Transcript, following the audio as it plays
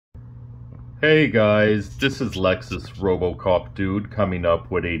Hey guys, this is LexusRoboCopDude coming up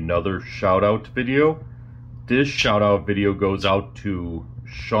with another shout out video. This shout out video goes out to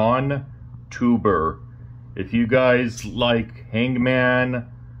Shawn Tuber. If you guys like Hangman,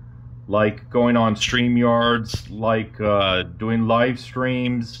 like going on StreamYards, like doing live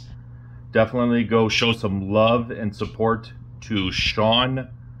streams, definitely go show some love and support to Shawn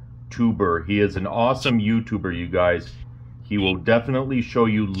Tuber. He is an awesome YouTuber, you guys. He will definitely show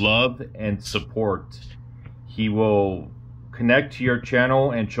you love and support. He will connect to your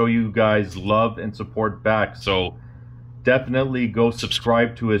channel and show you guys love and support back. So definitely go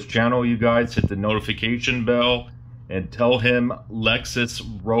subscribe to his channel, you guys. Hit the notification bell and tell him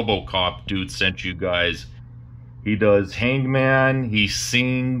LexusRoboCopDude sent you guys. He does Hangman, he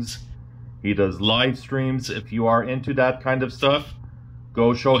sings, he does live streams. If you are into that kind of stuff,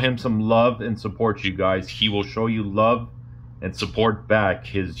 go show him some love and support, you guys. He will show you love and support back.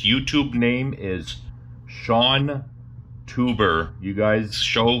 His YouTube name is Shawn Tuber. You guys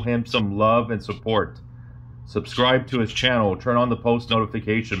show him some love and support. Subscribe to his channel. Turn on the post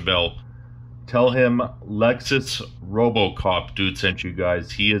notification bell. Tell him LexusRoboCopDude sent you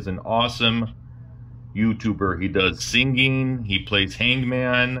guys. He is an awesome YouTuber. He does singing. He plays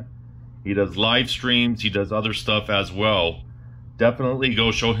Hangman. He does live streams. He does other stuff as well. Definitely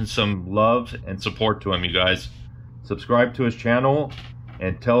go show him some love and support to him, you guys. Subscribe to his channel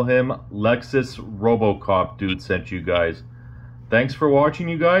and tell him LexusRoboCopDude sent you guys. Thanks for watching,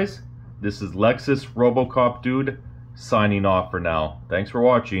 you guys. This is LexusRoboCopDude signing off for now. Thanks for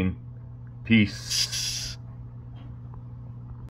watching. Peace.